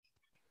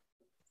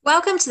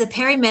Welcome to the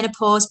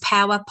Perimenopause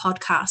Power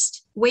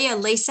Podcast. We are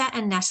Lisa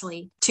and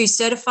Natalie, two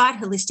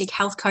certified holistic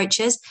health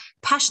coaches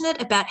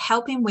passionate about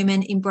helping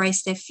women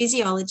embrace their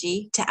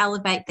physiology to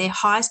elevate their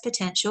highest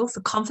potential for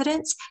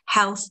confidence,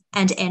 health,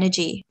 and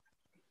energy.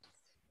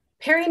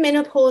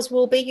 Perimenopause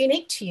will be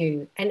unique to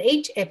you, and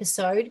each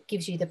episode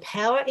gives you the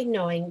power in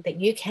knowing that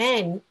you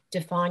can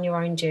define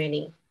your own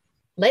journey.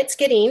 Let's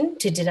get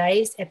into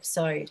today's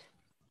episode.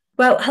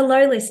 Well,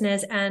 hello,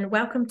 listeners, and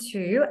welcome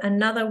to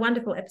another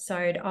wonderful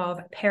episode of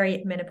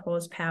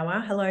Perimenopause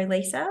Power. Hello,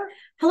 Lisa.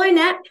 Hello,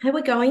 Nat. How are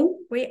we going?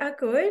 We are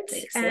good.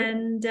 Excellent.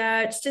 And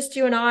it's just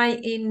you and I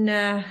in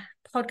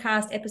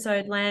podcast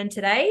episode land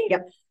today.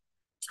 Yep.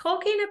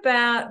 Talking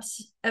about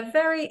a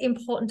very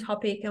important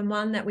topic and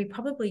one that we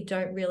probably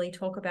don't really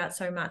talk about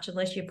so much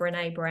unless you're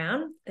Brene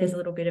Brown. There's a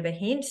little bit of a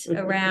hint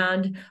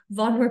around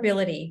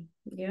vulnerability.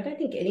 Yeah, I don't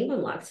think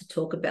anyone likes to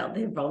talk about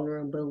their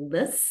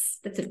vulnerableness.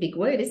 That's a big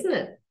word, isn't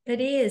it? It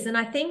is. And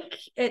I think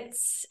I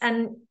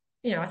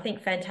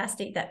think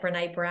fantastic that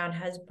Brene Brown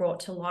has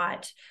brought to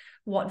light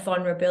what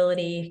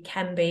vulnerability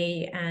can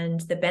be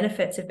and the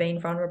benefits of being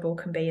vulnerable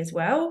can be as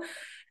well.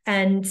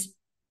 And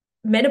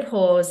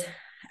menopause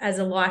as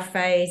a life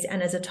phase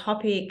and as a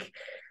topic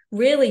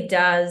really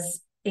does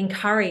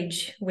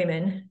encourage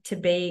women to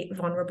be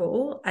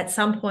vulnerable at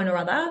some point or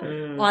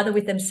other, either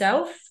with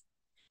themselves,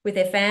 with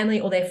their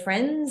family or their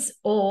friends,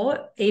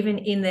 or even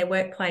in their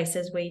workplace,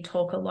 as we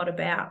talk a lot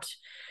about.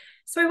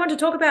 So we want to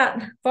talk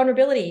about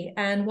vulnerability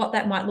and what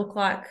that might look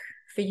like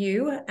for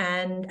you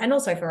and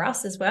also for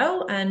us as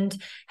well, and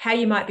how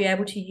you might be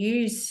able to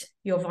use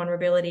your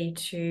vulnerability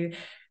to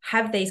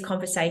have these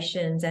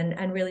conversations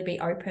and really be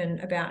open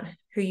about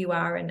who you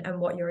are and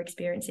what you're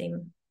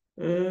experiencing.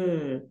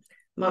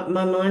 My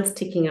mind's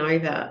ticking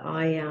over.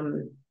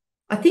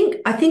 I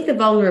think the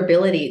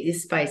vulnerability at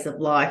this phase of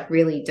life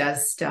really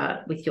does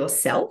start with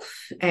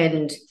yourself,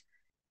 and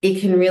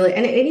it can really,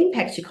 and it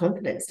impacts your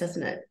confidence,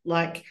 doesn't it?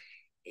 Like,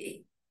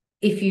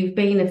 if you've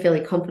been a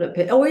fairly confident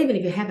person, or even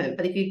if you haven't,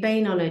 but if you've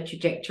been on a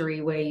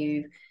trajectory where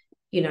you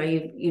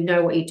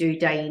know what you do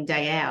day in,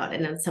 day out,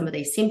 and then some of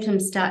these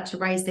symptoms start to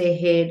raise their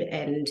head,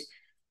 and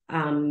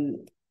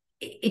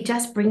it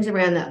just brings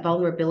around that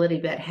vulnerability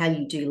about how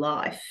you do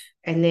life,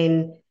 and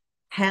then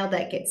how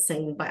that gets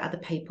seen by other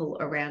people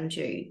around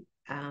you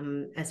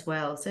as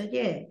well. So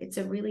yeah, it's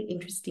a really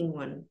interesting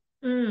one.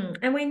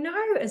 And we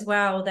know as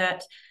well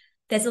that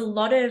there's a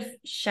lot of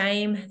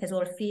shame, there's a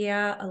lot of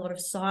fear, a lot of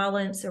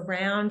silence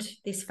around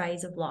this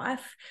phase of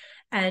life,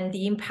 and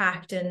the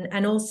impact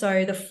and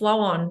also the flow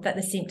on that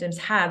the symptoms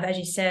have, as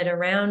you said,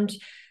 around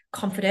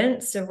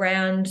confidence,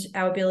 around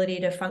our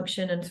ability to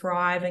function and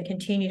thrive and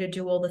continue to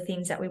do all the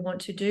things that we want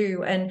to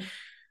do. And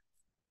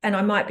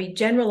I might be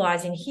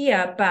generalizing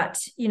here, but,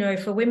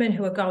 for women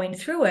who are going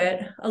through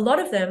it, a lot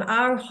of them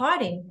are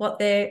hiding what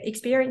they're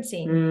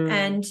experiencing.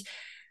 And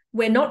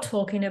we're not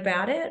talking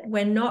about it.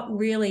 We're not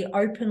really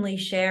openly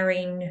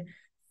sharing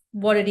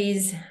what it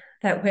is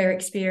that we're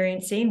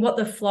experiencing, what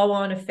the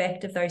flow-on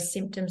effect of those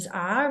symptoms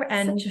are.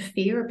 And such a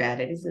fear about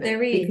it, isn't it?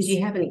 There is. Because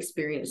you haven't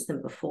experienced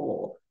them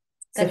before.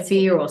 So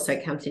fear also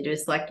comes into it.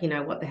 It's like,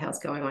 what the hell's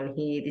going on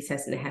here? This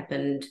hasn't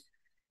happened.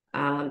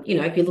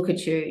 If you look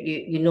at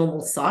your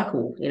normal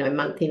cycle,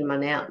 month in,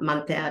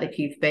 month out, if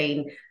you've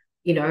been,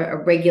 a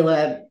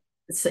regular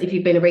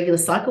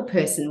cycle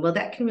person, well,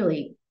 that can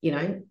really,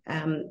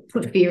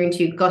 put fear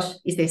into you. Gosh,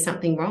 is there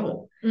something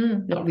wrong?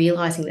 Not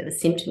realizing that the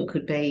symptom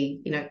could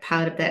be,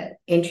 part of that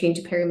entry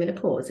into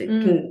perimenopause.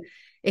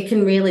 It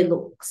can really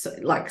look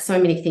like so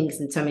many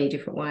things in so many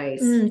different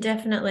ways.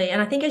 Definitely.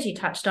 And I think, as you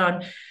touched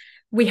on,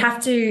 we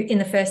have to, in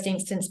the first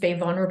instance, be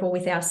vulnerable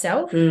with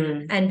ourselves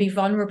and be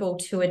vulnerable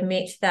to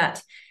admit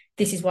that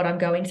this is what I'm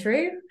going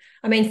through.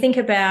 I mean, think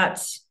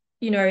about,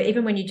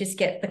 even when you just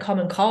get the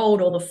common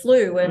cold or the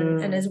flu,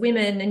 and as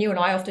women, and you and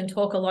I often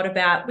talk a lot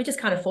about, we just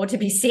can't afford to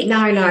be sick.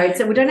 No.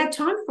 So we don't have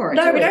time for it.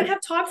 No, we don't have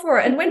time for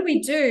it. And when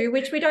we do,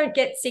 which we don't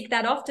get sick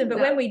that often, but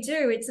when we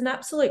do, it's an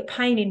absolute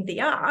pain in the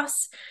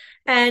ass.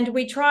 And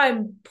we try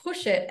and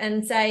push it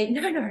and say,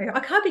 no, I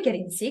can't be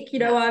getting sick.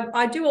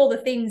 I do all the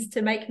things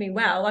to make me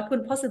well. I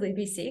couldn't possibly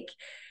be sick.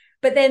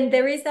 But then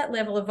there is that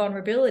level of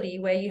vulnerability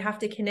where you have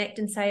to connect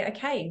and say,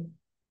 okay,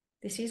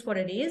 this is what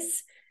it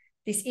is.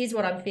 This is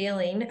what I'm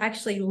feeling.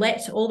 Actually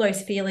let all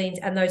those feelings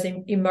and those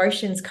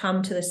emotions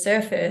come to the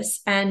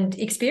surface and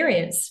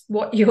experience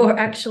what you're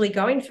actually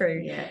going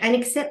through. Yeah.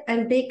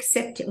 And be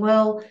accepting.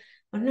 Well,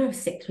 I don't know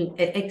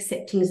if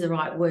accepting is the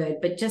right word,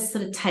 but just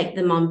sort of take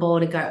them on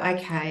board and go,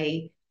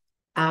 okay,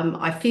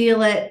 I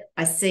feel it,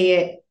 I see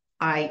it,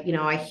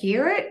 I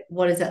hear it.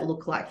 What does that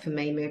look like for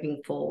me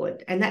moving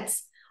forward? And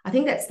I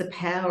think that's the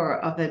power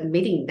of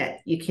admitting that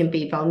you can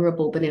be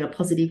vulnerable, but in a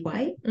positive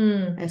way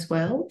as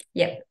well.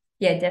 Yeah.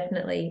 Yeah,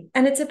 definitely.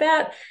 And it's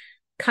about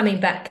coming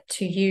back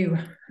to you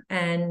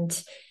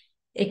and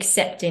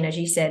accepting, as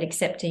you said,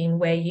 accepting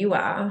where you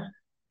are,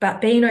 but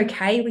being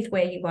okay with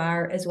where you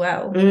are as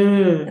well.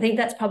 I think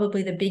that's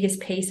probably the biggest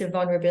piece of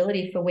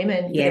vulnerability for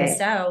women, for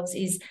themselves,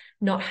 is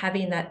not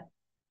having that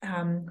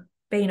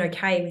being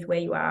okay with where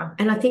you are.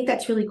 And I think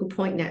that's a really good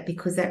point, Nat,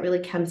 because that really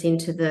comes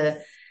into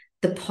the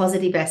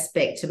positive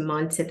aspect and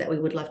mindset that we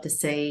would love to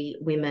see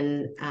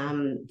women,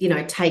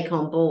 take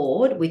on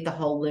board with the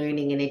whole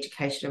learning and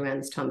education around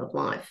this time of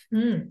life.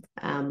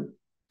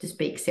 Just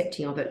be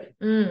accepting of it.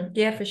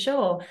 Yeah, for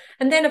sure.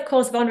 And then, of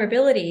course,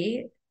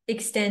 vulnerability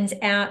extends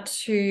out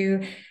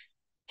to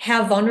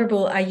how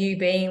vulnerable are you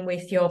being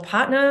with your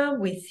partner,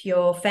 with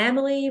your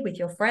family, with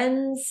your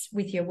friends,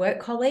 with your work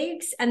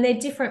colleagues? And they're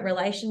different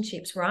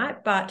relationships, right?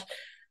 But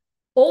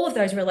all of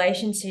those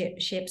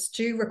relationships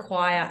do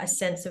require a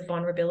sense of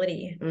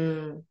vulnerability.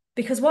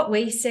 Because what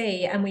we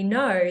see, and we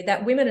know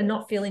that women are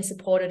not feeling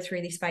supported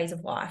through this phase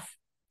of life.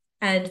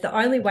 And the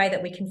only way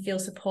that we can feel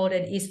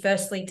supported is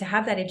firstly to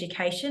have that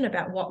education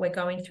about what we're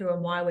going through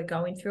and why we're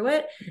going through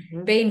it,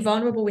 being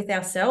vulnerable with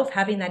ourselves,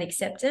 having that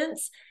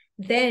acceptance.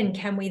 Then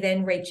can we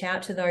then reach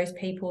out to those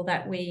people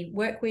that we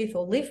work with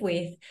or live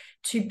with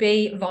to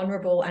be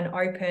vulnerable and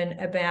open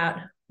about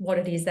what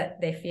it is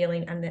that they're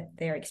feeling and that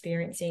they're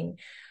experiencing.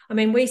 I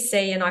mean, we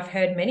see, and I've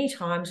heard many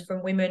times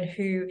from women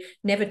who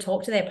never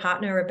talk to their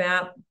partner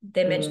about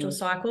their menstrual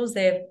cycles.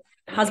 Their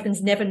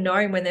husband's never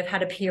known when they've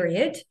had a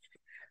period.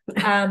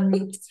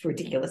 It's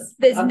ridiculous.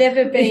 There's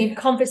never been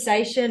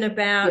conversation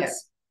about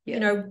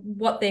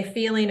what they're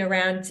feeling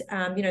around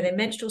their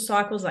menstrual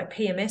cycles, like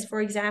PMS,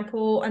 for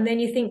example. And then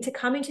you think to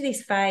come into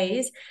this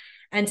phase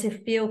and to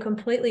feel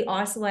completely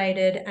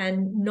isolated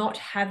and not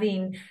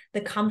having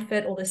the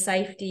comfort or the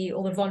safety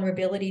or the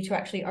vulnerability to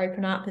actually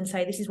open up and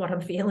say, this is what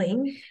I'm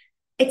feeling.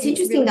 It's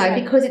interesting,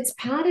 though, because it's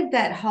part of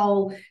that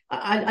whole,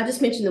 I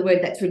just mentioned the word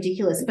that's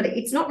ridiculous, but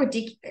it's not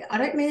ridiculous. I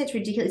don't mean it's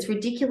ridiculous. It's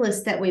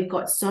ridiculous that we've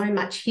got so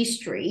much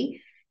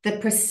history that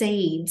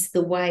precedes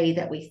the way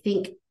that we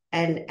think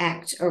and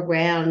act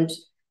around,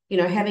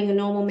 having a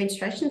normal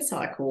menstruation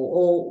cycle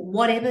or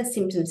whatever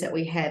symptoms that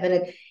we have.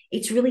 And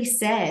it's really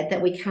sad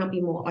that we can't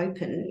be more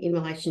open in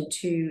relation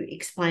to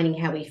explaining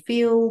how we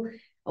feel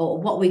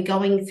or what we're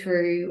going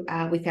through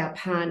with our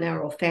partner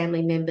or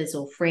family members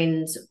or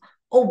friends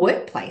or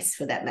workplace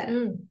for that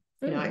matter.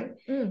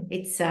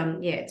 It's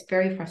it's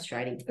very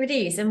frustrating. It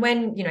is. And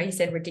when you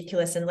said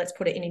ridiculous, and let's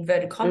put it in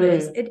inverted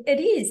commas, it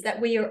is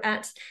that we are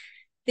at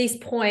this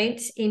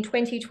point in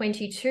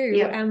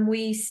 2022 and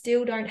we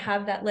still don't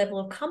have that level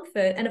of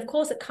comfort. And of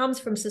course it comes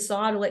from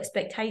societal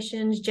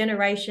expectations,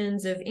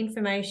 generations of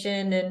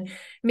information and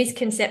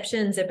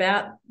misconceptions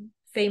about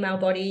female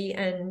body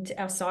and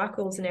our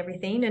cycles and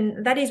everything,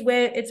 and that is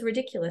where it's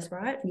ridiculous,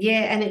 right?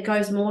 And it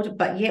goes more to,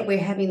 but yet we're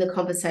having the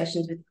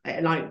conversations with,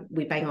 and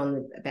we bang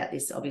on about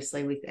this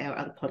obviously with our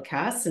other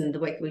podcasts and the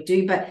work we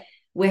do, but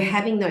we're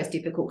having those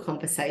difficult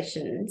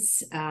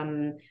conversations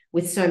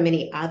with so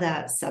many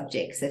other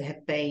subjects that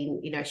have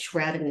been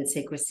shrouded in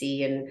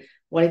secrecy and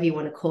whatever you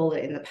want to call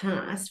it in the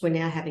past. We're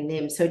now having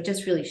them, so it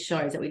just really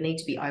shows that we need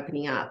to be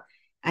opening up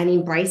and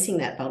embracing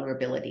that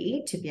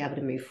vulnerability to be able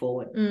to move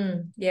forward.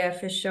 Yeah,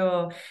 for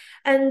sure.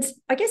 And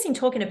I guess in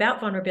talking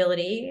about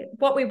vulnerability,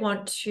 what we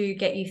want to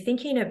get you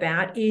thinking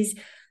about is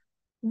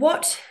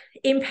what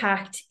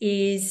impact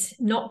is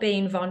not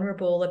being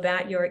vulnerable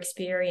about your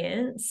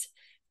experience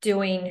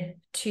doing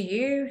to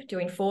you,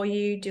 doing for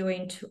you,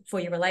 for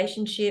your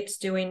relationships,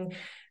 doing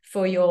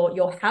for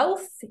your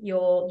health,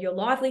 your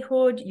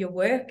livelihood, your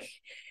work.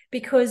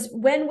 Because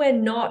when we're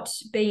not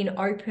being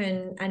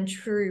open and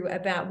true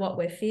about what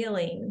we're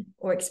feeling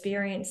or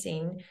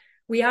experiencing,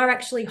 we are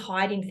actually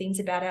hiding things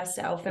about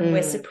ourselves and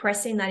we're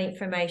suppressing that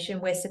information.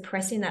 We're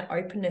suppressing that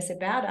openness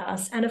about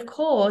us. And of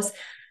course,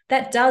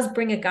 that does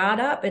bring a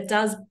guard up. It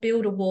does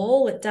build a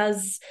wall. It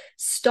does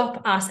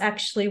stop us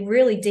actually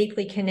really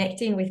deeply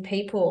connecting with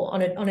people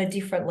on a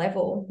different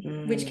level,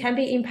 which can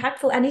be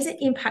impactful. And is it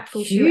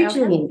impactful?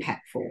 Hugely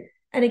impactful.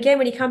 And again,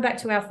 when you come back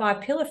to our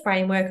 5-pillar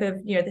framework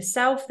of, the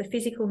self, the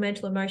physical,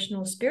 mental,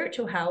 emotional,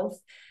 spiritual health,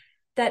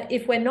 that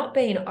if we're not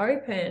being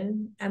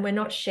open and we're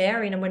not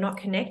sharing and we're not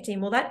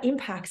connecting, well, that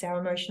impacts our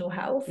emotional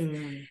health.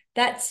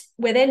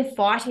 We're then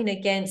fighting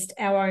against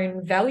our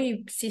own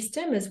value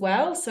system as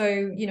well.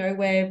 So,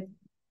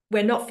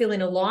 we're not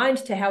feeling aligned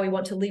to how we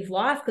want to live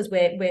life because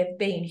we're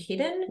being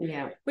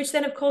hidden, which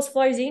then of course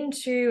flows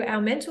into our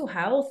mental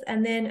health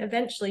and then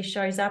eventually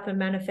shows up and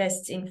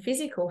manifests in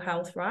physical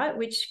health, right?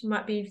 Which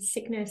might be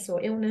sickness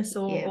or illness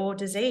or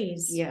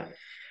disease.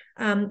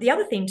 The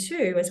other thing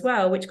too, as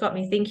well, which got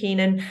me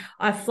thinking, and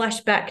I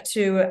flashed back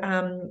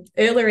to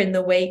earlier in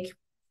the week,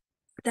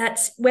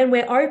 that when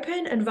we're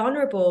open and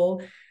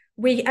vulnerable,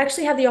 we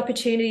actually have the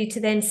opportunity to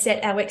then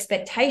set our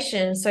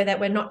expectations so that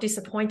we're not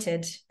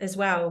disappointed as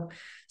well.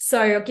 So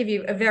I'll give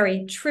you a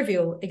very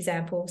trivial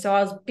example. So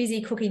I was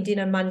busy cooking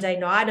dinner Monday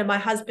night, and my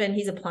husband,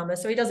 he's a plumber,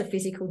 so he does a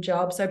physical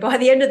job. So by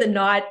the end of the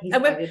night, he's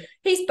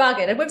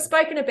buggered. And we've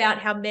spoken about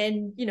how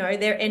men,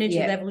 their energy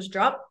levels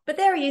drop. But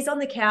there he is on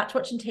the couch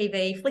watching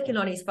TV, flicking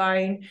on his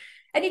phone.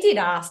 And he did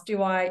ask,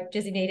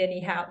 does he need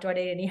any help? Do I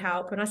need any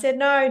help? And I said,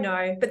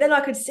 no. But then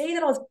I could see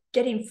that I was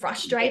getting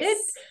frustrated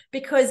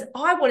because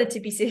I wanted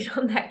to be sitting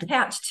on that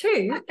couch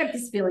too. I have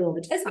this feeling all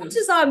the time. As much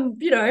as I'm,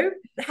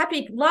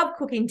 happy, love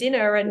cooking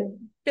dinner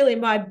and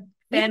filling my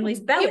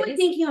families' bellies. You were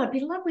thinking, oh, it'd be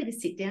lovely to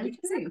sit down.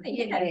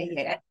 Exactly,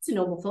 yeah. It's a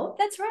normal thought.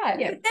 That's right.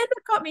 Yeah. But then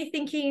it got me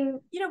thinking,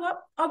 you know what?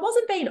 I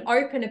wasn't being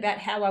open about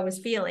how I was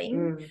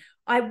feeling.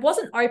 I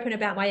wasn't open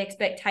about my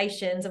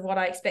expectations of what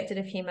I expected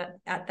of him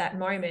at that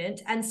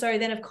moment. And so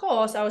then, of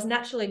course, I was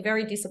naturally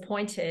very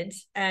disappointed.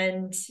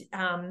 And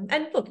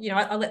look, you know,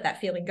 I let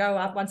that feeling go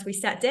up once we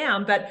sat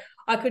down, but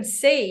I could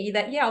see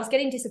that, yeah, I was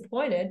getting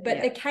disappointed, but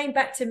it came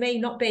back to me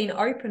not being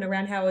open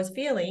around how I was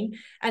feeling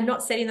and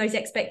not setting those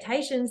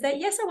expectations that,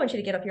 yes, I want you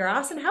to get up your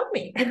ass and help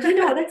me. And you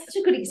know, that's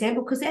such a good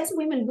example, because as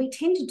women, we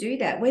tend to do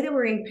that, whether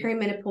we're in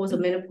perimenopause or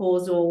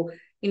menopause or,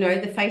 you know,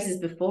 the phases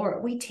before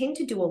it, we tend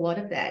to do a lot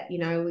of that. You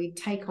know, we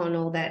take on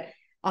all that.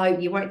 Oh,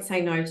 you won't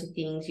say no to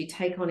things. You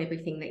take on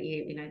everything that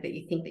you know, that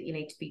you think that you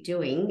need to be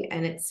doing,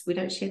 and we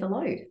don't share the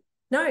load.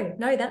 No,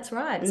 that's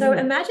right. So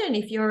imagine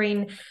if you're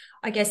in,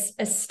 I guess,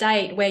 a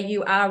state where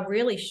you are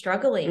really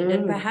struggling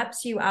and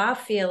perhaps you are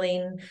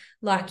feeling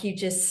like you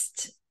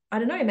just, I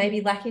don't know,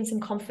 maybe lacking some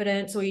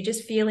confidence, or you're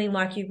just feeling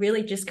like you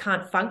really just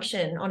can't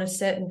function on a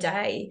certain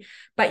day,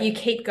 but you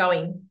keep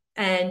going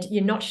and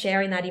you're not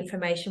sharing that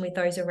information with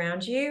those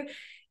around you.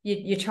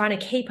 You're trying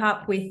to keep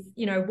up with,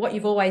 you know, what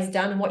you've always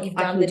done and what you've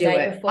done the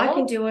day before. I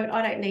can do it.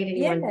 I don't need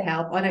anyone's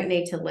help. I don't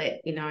need to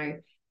let, you know.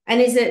 And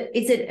is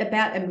it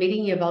about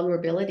admitting your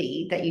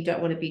vulnerability that you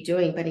don't want to be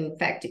doing, but in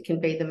fact it can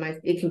be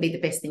the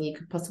best thing you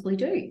could possibly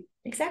do.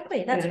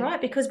 Exactly. That's right.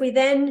 Because we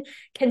then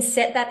can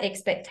set that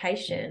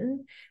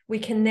expectation. We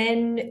can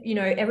then, you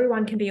know,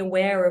 everyone can be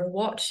aware of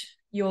what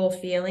you're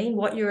feeling,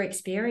 what you're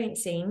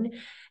experiencing,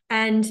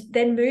 and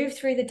then move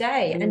through the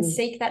day and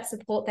seek that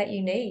support that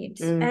you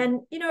need. And,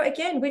 you know,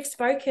 again, we've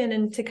spoken,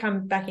 and to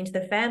come back into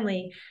the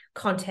family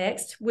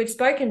context, we've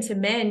spoken to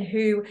men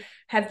who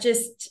have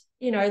just,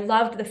 you know,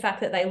 loved the fact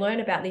that they learn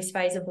about this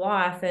phase of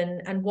life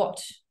and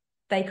what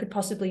they could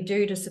possibly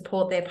do to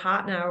support their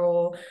partner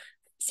or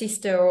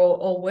sister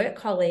or work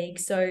colleague.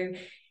 So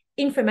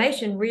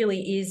information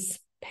really is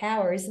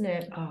power, isn't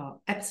it? Oh,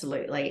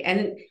 absolutely.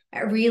 And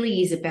it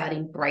really is about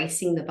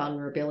embracing the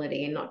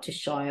vulnerability and not to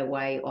shy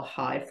away or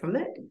hide from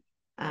it.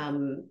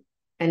 And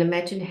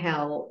imagine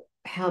how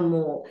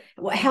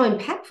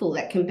impactful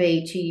that can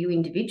be to you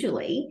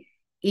individually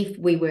if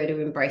we were to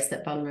embrace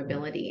that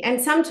vulnerability.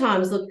 And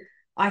sometimes, look,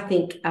 I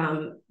think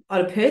on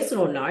a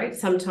personal note,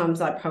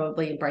 sometimes I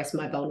probably embrace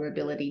my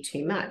vulnerability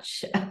too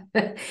much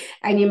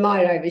and you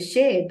might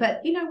overshare,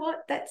 but you know what?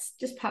 That's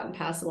just part and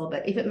parcel of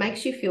it. If it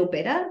makes you feel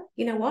better,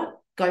 you know what?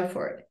 Go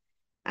for it.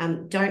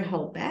 Don't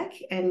hold back.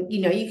 And,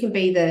 you know, you can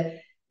be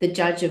the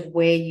judge of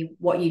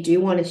what you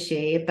do want to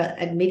share,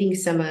 but admitting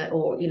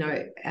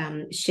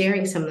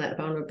sharing some of that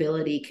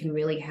vulnerability can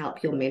really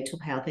help your mental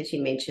health, as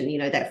you mentioned, you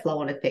know, that flow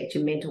on effect,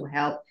 your mental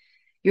health,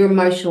 your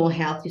emotional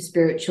health, your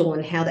spiritual,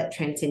 and how that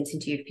transcends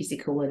into your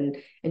physical and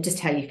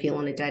just how you feel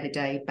on a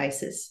day-to-day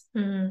basis.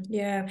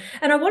 Yeah.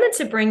 And I wanted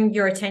to bring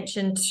your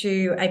attention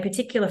to a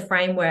particular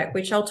framework,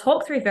 which I'll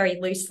talk through very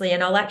loosely,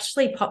 and I'll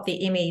actually pop the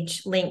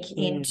image link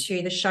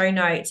into the show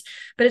notes,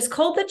 but it's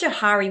called the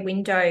Johari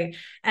window.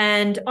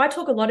 And I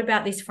talk a lot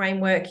about this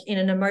framework in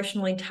an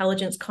emotional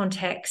intelligence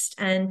context,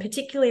 and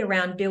particularly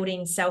around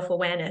building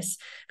self-awareness,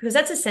 because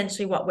that's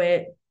essentially what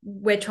we're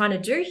trying to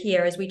do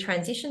here as we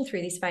transition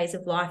through this phase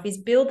of life, is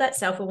build that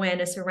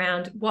self-awareness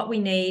around what we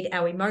need,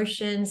 our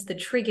emotions, the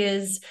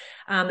triggers,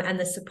 and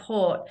the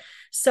support.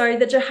 So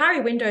the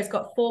Johari window's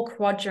got 4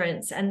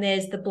 quadrants, and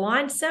there's the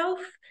blind self,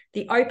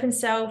 the open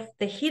self,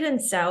 the hidden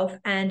self,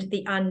 and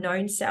the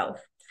unknown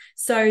self.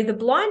 So the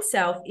blind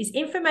self is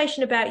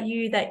information about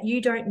you that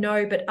you don't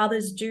know, but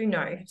others do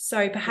know.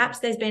 So perhaps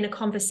there's been a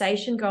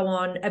conversation go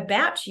on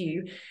about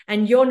you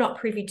and you're not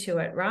privy to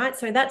it, right?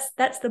 So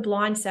that's the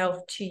blind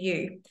self to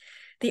you.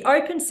 The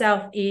open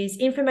self is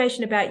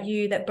information about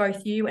you that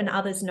both you and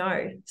others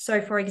know.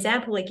 So for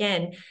example,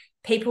 again,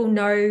 people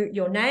know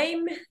your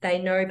name, they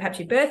know perhaps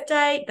your birth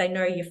date, they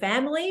know your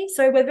family.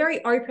 So we're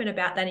very open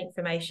about that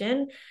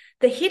information.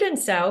 The hidden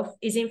self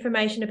is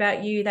information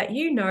about you that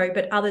you know,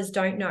 but others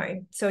don't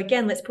know. So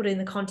again, let's put it in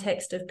the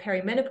context of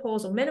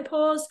perimenopause or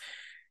menopause.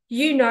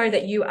 You know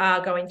that you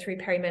are going through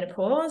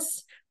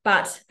perimenopause,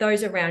 but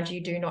those around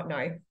you do not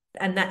know.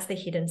 And that's the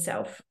hidden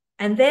self.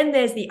 And then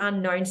there's the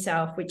unknown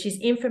self, which is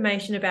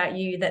information about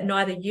you that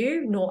neither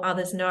you nor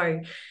others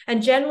know.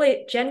 And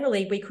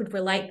generally we could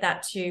relate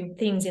that to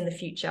things in the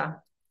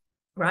future,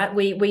 right?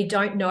 We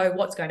don't know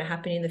what's going to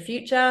happen in the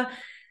future,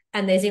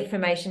 and there's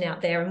information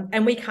out there,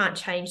 and we can't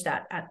change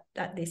that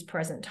at this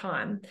present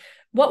time.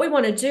 What we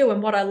want to do,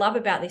 and what I love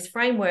about this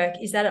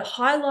framework, is that it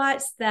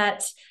highlights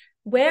that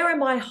where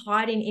am I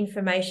hiding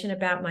information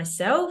about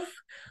myself?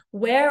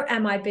 Where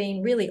am I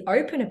being really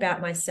open about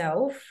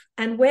myself?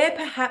 And where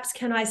perhaps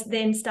can I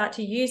then start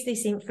to use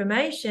this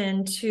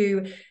information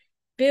to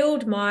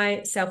build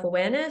my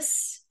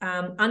self-awareness,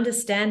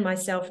 understand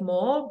myself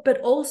more,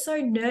 but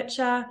also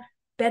nurture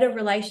better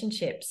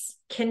relationships,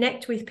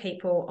 connect with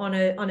people on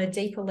a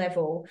deeper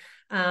level,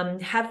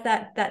 have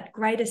that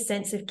greater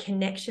sense of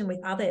connection with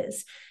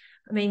others.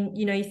 I mean,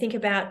 you know, you think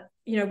about,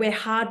 you know, we're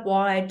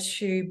hardwired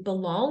to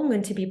belong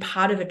and to be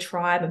part of a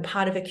tribe and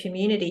part of a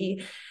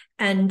community.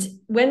 And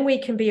when we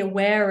can be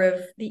aware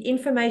of the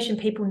information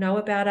people know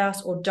about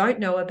us or don't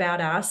know about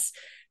us,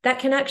 that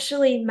can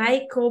actually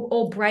make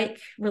or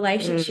break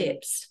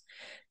relationships.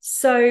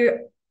 So,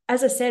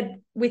 as I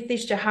said, with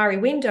this Johari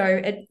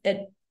window, it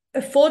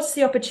affords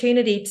the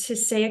opportunity to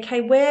see,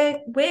 okay, where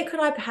could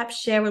I perhaps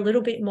share a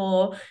little bit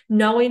more,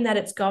 knowing that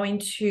it's going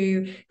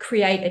to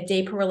create a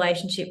deeper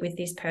relationship with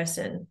this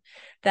person,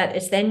 that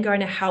it's then going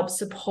to help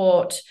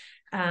support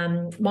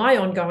my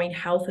ongoing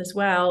health as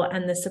well,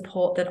 and the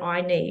support that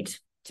I need.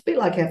 It's a bit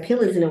like our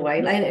pillars in a way,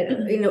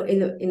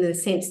 in the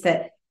sense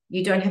that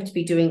you don't have to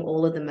be doing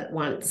all of them at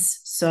once.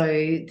 So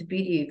the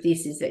beauty of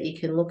this is that you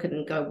can look at it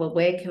and go, well,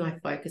 where can I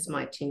focus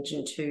my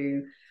attention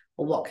to,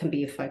 or what can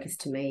be a focus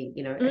to me,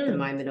 at the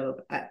moment, of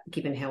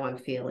given how I'm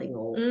feeling,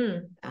 or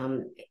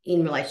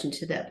in relation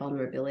to that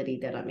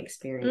vulnerability that I'm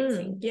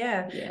experiencing.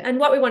 Yeah. And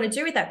what we want to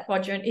do with that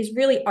quadrant is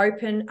really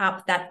open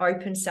up that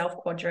open self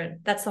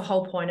quadrant. That's the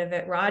whole point of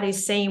it, right?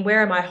 Is seeing,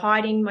 where am I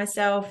hiding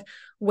myself?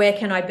 Where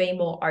can I be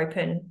more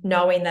open,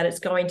 knowing that it's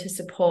going to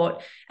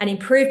support and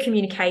improve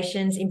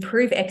communications,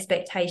 improve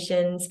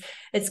expectations.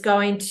 It's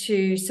going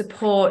to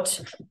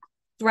support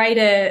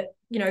greater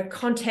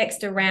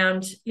context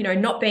around,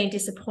 not being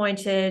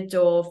disappointed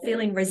or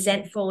feeling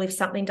resentful if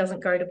something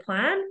doesn't go to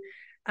plan.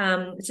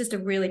 It's just a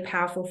really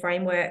powerful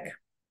framework.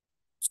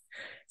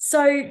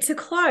 So to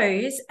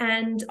close,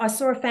 and I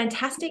saw a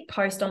fantastic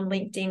post on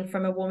LinkedIn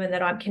from a woman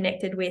that I'm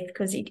connected with,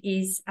 because it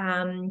is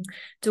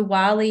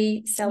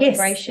Diwali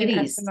celebration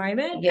at the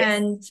moment. Yes.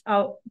 And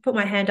I'll put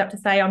my hand up to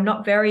say I'm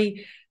not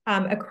very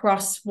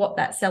across what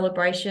that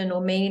celebration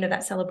or meaning of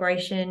that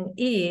celebration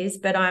is,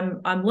 but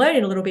I'm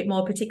learning a little bit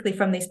more, particularly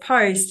from this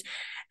post.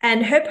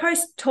 And her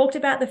post talked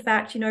about the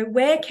fact,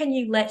 where can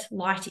you let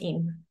light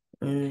in?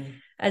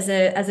 As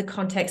a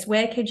context,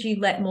 where could you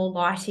let more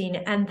light in?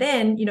 And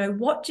then,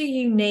 what do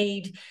you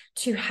need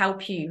to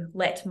help you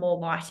let more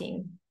light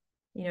in?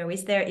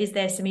 Is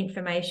there some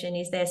information?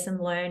 Is there some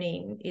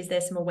learning? Is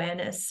there some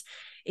awareness?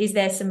 Is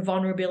there some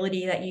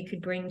vulnerability that you could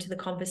bring to the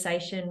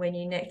conversation when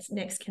you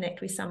next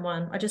connect with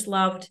someone? I just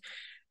loved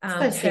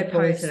her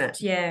post. Isn't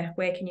it? Yeah,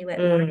 where can you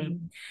let light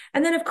in?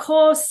 And then, of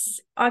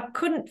course, I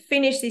couldn't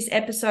finish this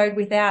episode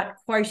without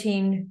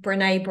quoting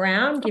Brené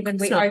Brown, given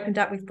we opened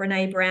up with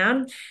Brené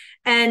Brown.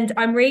 And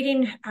I'm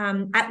reading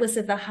Atlas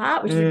of the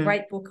Heart, which is a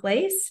great book,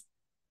 Lise.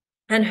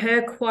 And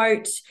her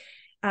quote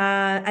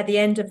at the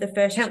end of the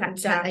first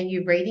chapter. Are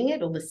you reading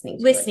it or listening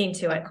to it? Listening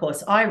to it. Of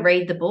course. I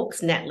read the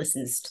books, Nat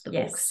listens to the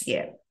books.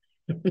 Yeah.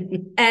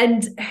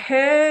 And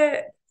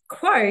her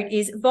quote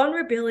is,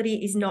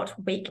 vulnerability is not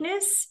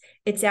weakness,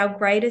 it's our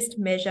greatest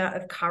measure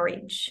of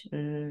courage.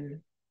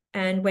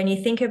 And when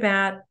you think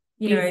about,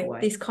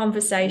 this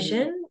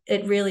conversation,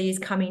 it really is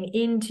coming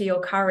into your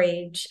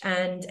courage.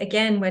 And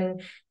again,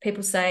 when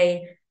people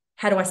say,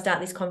 how do I start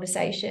this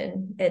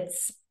conversation?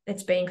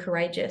 It's being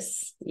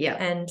courageous. Yeah.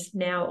 And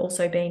now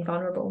also being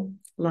vulnerable.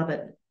 Love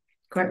it.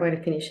 Great way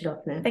to finish it off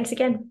now. Thanks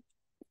again.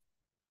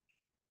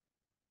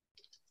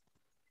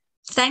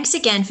 Thanks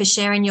again for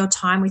sharing your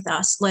time with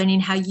us, learning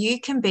how you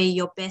can be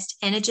your best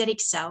energetic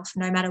self,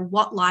 no matter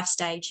what life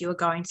stage you are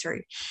going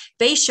through.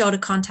 Be sure to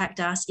contact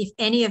us if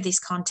any of this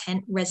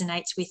content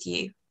resonates with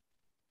you.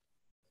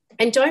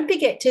 And don't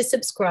forget to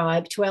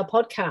subscribe to our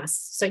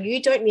podcast so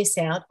you don't miss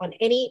out on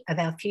any of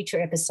our future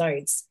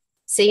episodes.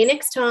 See you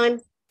next time.